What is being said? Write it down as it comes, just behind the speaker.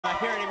Not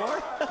here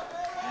anymore.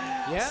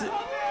 Yeah,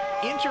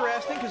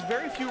 interesting, because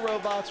very few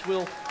robots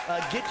will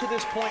get to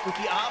this point with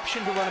the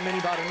option to run a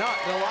mini-bot or not.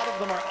 A lot of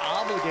them are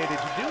obligated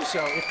to do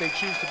so if they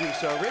choose to do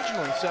so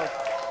originally. So,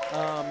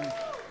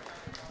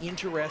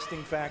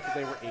 interesting fact that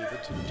they were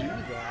able to do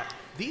that.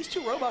 These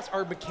two robots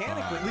are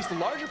mechanically, at least the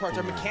larger parts,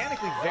 are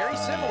mechanically very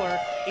similar.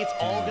 It's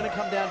all going to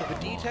come down to the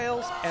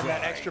details and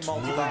that extra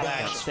multi-bot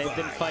action. They've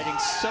been fighting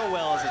so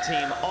well as a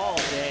team all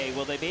day.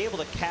 Will they be able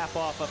to cap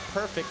off a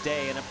perfect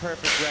day and a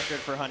perfect record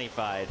for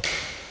Honey-fied?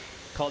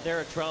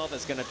 Caldera 12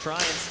 is going to try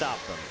and stop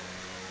them.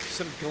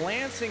 Some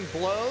glancing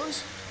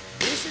blows.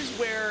 This is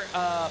where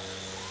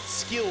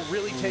skill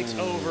really takes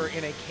over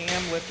in a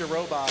cam lifter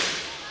robot.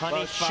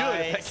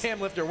 Honey-fied, that cam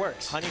lifter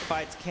works.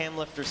 Honey-fied's cam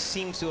lifter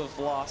seems to have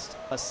lost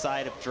a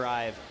side of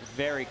drive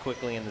very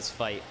quickly in this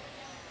fight.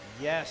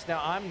 Yes, now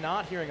I'm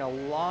not hearing a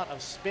lot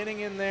of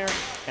spinning in there.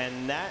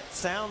 And that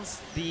sounds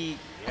the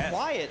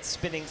quiet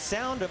spinning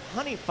sound of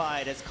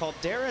Honey-fied as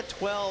Caldera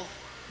 12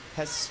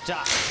 has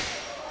stopped.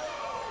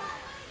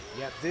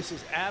 Yeah, this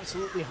is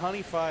absolutely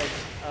Honey-fied's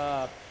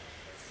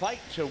fight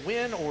to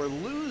win or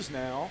lose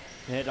now.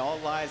 It all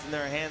lies in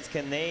their hands.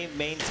 Can they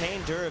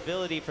maintain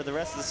durability for the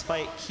rest of this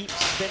fight? Keep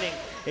spinning.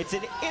 It's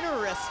an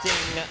interesting,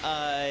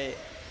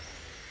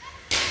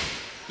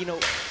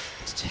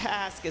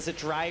 task as a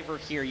driver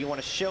here. You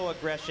want to show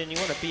aggression, you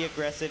want to be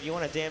aggressive, you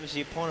want to damage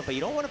the opponent, but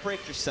you don't want to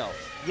break yourself.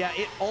 Yeah,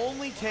 it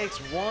only takes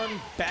one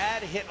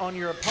bad hit on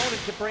your opponent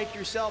to break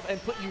yourself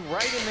and put you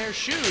right in their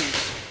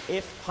shoes.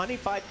 If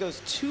Honey-fied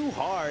goes too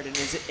hard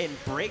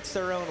and breaks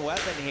their own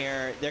weapon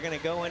here, they're going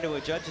to go into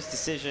a judge's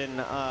decision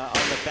on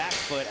the back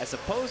foot as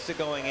opposed to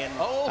going in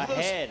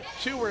ahead.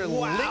 Those two were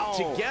linked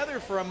together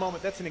for a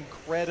moment. That's an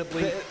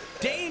incredibly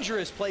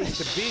dangerous place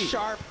to be.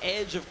 Sharp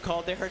edge of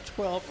Caldera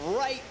 12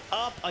 right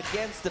up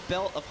against the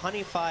belt of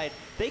Honey-fied.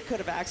 They could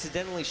have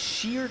accidentally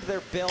sheared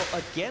their belt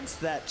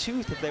against that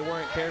tooth if they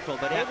weren't careful,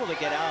 but able to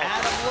get out.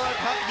 Adam, look,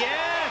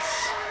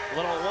 yes!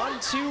 Little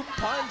 1-2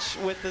 punch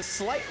with the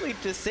slightly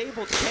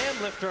disabled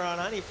cam lifter on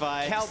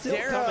Honey-fied.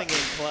 Still coming in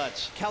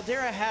clutch.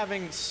 Caldera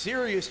having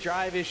serious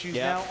drive issues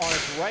now on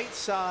its right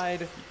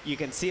side. You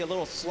can see a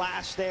little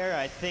slash there.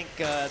 I think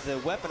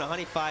the weapon of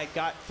Honey-fied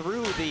got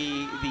through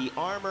the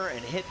armor and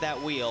hit that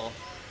wheel.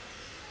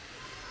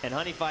 And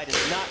Honey-fied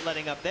is not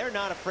letting up. They're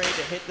not afraid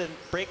to hit them,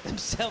 break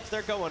themselves.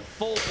 They're going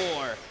full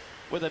bore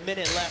with a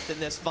minute left in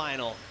this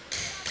final.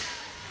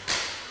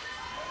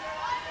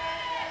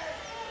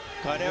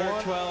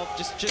 Caldera 12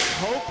 just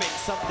hoping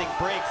something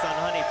breaks on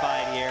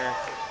Honey-fied here.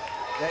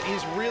 That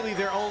is really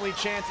their only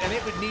chance, and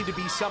it would need to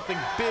be something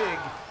big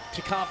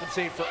to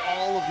compensate for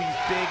all of these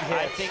big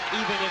hits. I think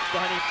even if the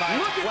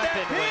Honey-fied's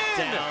weapon went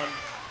down.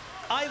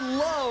 I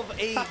love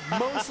a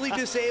mostly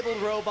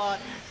disabled robot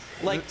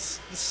like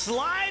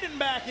sliding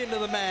back into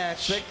the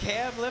match. The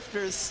cam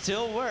lifters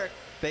still work.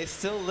 They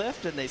still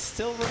lift and they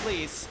still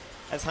release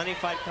as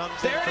Honey-fied comes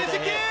in for the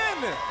hit.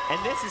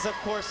 And this is, of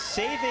course,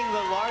 saving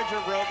the larger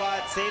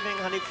robot, saving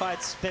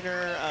Honey-fied's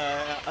spinner.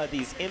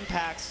 These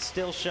impacts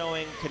still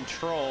showing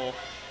control,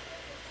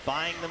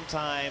 buying them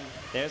time.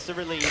 There's the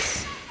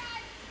release.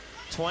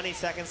 20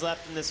 seconds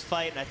left in this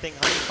fight, and I think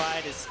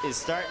Honey-fied is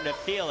starting to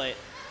feel it.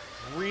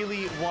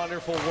 Really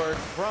wonderful work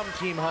from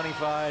Team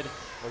Honey-fied,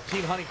 or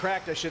Team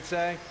Honey-cracked, I should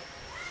say.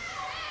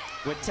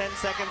 With 10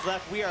 seconds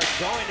left, we are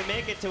going to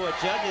make it to a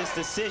judge's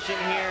decision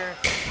here,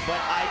 but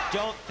I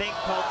don't think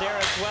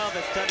Caldera 12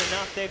 has done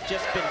enough. They've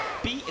just been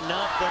beaten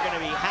up. They're going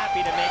to be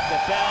happy to make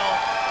the bell.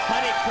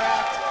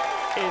 Honey-cracked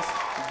is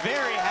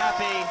very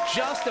happy.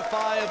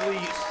 Justifiably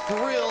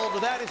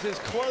thrilled. That is as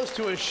close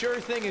to a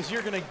sure thing as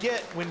you're going to get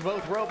when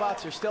both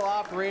robots are still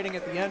operating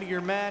at the end of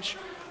your match.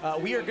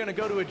 We are going to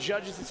go to a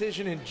judge's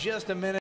decision in just a minute.